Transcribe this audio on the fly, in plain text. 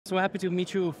so happy to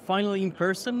meet you finally in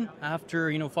person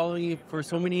after following you for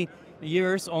so many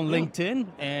years on LinkedIn,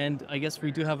 and I guess we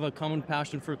do have a common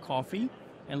passion for coffee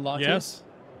and lattes. Yes.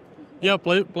 Yeah,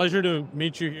 pleasure to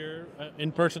meet you here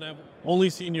in person. I've only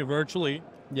seen you virtually.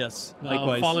 Yes,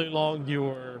 likewise. Following along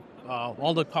your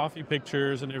all the coffee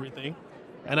pictures and everything.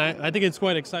 And I think it's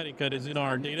quite exciting because in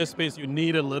our data space, you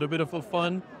need a little bit of a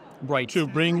fun Right. to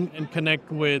bring and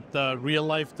connect with real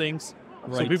life things.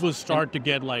 So Right. people start to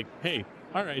get like, hey,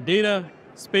 all right, data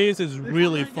space is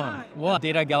really fun. Well,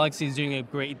 DataGalaxy is doing a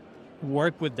great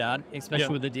work with that, especially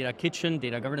Yeah. with the data kitchen,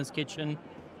 data governance kitchen,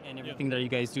 and everything that you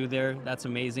guys do there. That's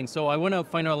amazing. So I want to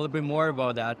find out a little bit more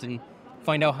about that and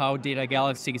find out how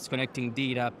DataGalaxy is connecting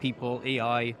data, people,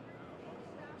 AI.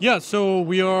 Yeah, so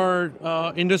we are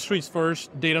industry's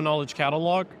first data knowledge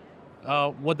catalog.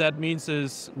 What that means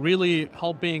is really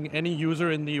helping any user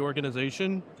in the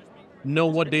organization know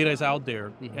what data is out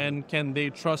there and can they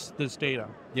trust this data.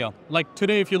 Yeah. Like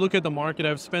today, if you look at the market,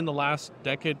 I've spent the last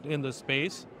decade in the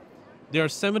space. There are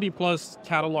 70 plus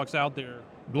catalogs out there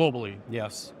globally.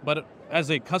 Yes. But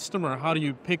as a customer, how do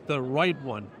you pick the right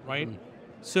one, right?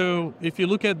 So if you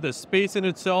look at the space in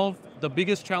itself, the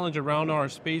biggest challenge around our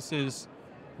space is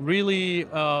really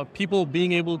people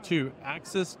being able to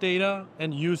access data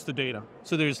and use the data.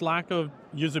 So there's lack of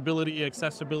usability,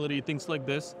 accessibility, things like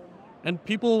this. And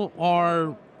people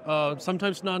are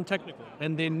sometimes non-technical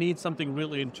and they need something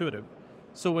really intuitive.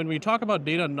 So when we talk about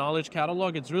data knowledge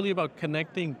catalog, it's really about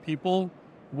connecting people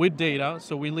with data.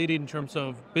 So we lead in terms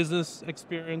of business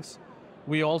experience.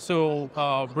 We also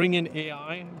bring in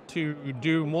AI to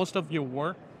do most of your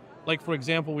work. Like for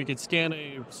example, we could scan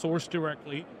a source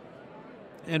directly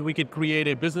and we could create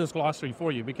a business glossary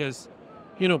for you because,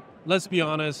 let's be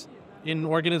honest, in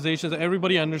organizations,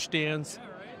 everybody understands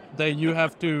that you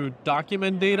have to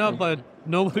document data, but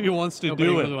nobody wants to Nobody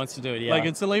do it. really wants to do it, yeah. Like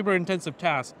it's a labor-intensive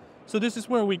task. So this is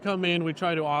where we come in, we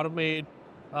try to automate,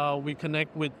 we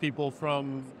connect with people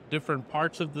from different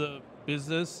parts of the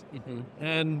business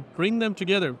and bring them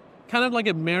together. Kind of like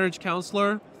a marriage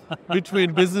counselor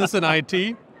between business and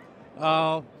IT.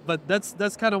 But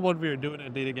that's kind of what we're doing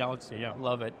at DataGalaxy, yeah.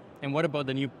 Love it. And what about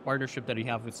the new partnership that you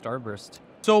have with Starburst?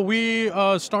 So we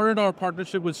started our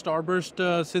partnership with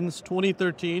Starburst since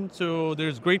 2013. So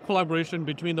there's great collaboration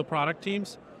between the product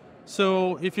teams.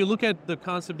 So if you look at the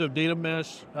concept of data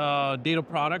mesh, data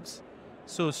products,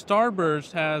 so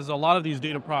Starburst has a lot of these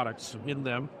data products in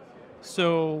them.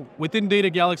 So within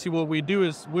DataGalaxy, what we do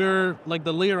is we're like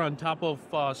the layer on top of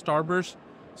Starburst.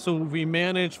 So we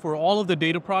manage for all of the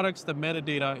data products, the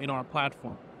metadata in our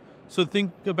platform. So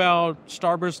think about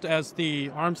Starburst as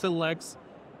the arms and legs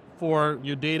for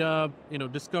your data,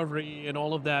 discovery and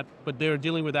all of that, but they're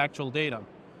dealing with actual data.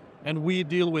 And we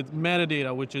deal with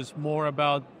metadata, which is more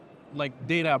about like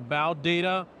data about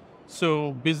data.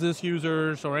 So business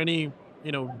users or any,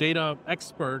 data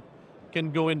expert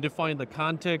can go and define the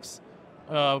context,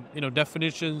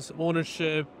 definitions,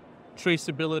 ownership,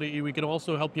 traceability. We can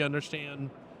also help you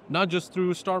understand not just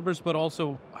through Starburst, but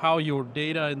also how your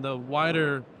data in the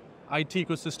wider IT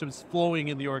ecosystem is flowing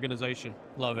in the organization.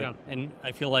 Love it. Yeah. And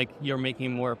I feel like you're making it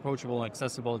more approachable and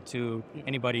accessible to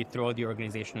anybody throughout the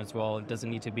organization as well. It doesn't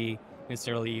need to be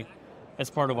necessarily as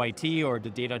part of IT or the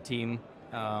data team.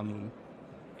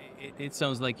 It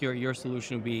sounds like your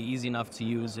solution would be easy enough to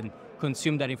use and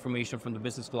consume that information from the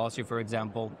business glossary, for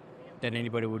example, that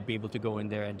anybody would be able to go in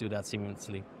there and do that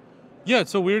seamlessly. Yeah,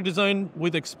 so we're designed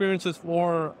with experiences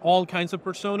for all kinds of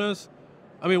personas.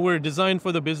 I mean, we're designed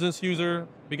for the business user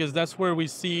because that's where we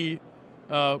see,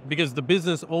 because the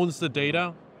business owns the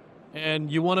data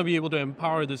and you want to be able to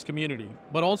empower this community.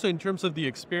 But also in terms of the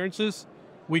experiences,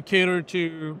 we cater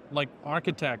to like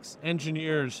architects,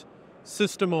 engineers,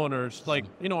 system owners. Like,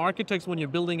 architects, when you're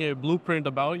building a blueprint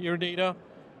about your data,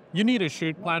 you need a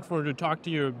shared platform to talk to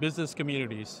your business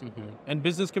communities. And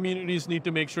business communities need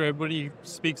to make sure everybody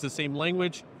speaks the same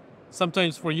language.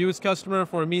 Sometimes for you as customer,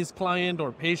 for me as client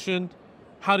or patient,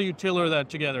 how do you tailor that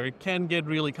together? It can get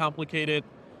really complicated,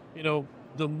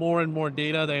 the more and more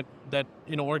data that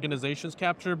organizations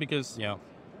capture because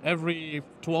every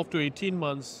 12 to 18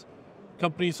 months,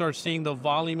 companies are seeing the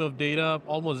volume of data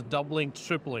almost doubling,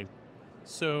 tripling.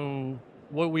 So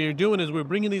what we are doing is we're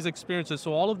bringing these experiences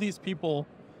so all of these people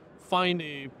find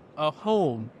a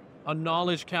home, a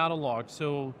knowledge catalog,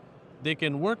 so they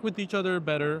can work with each other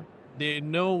better. They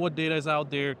know what data is out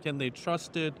there. Can they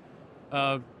trust it?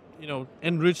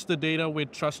 Enrich the data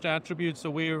with trust attributes. So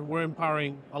we're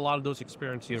empowering a lot of those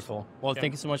experiences. Beautiful. Well,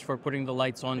 thank you so much for putting the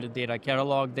lights on the data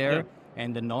catalog there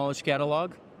and the knowledge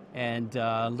catalog. And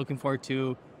looking forward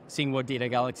to seeing what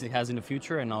DataGalaxy has in the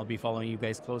future. And I'll be following you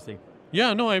guys closely.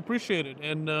 Yeah, no, I appreciate it,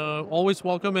 and always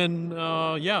welcome. And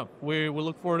yeah, we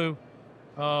look forward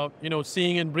to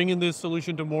seeing and bringing this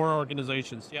solution to more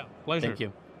organizations. Yeah, pleasure. Thank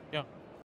you. Yeah.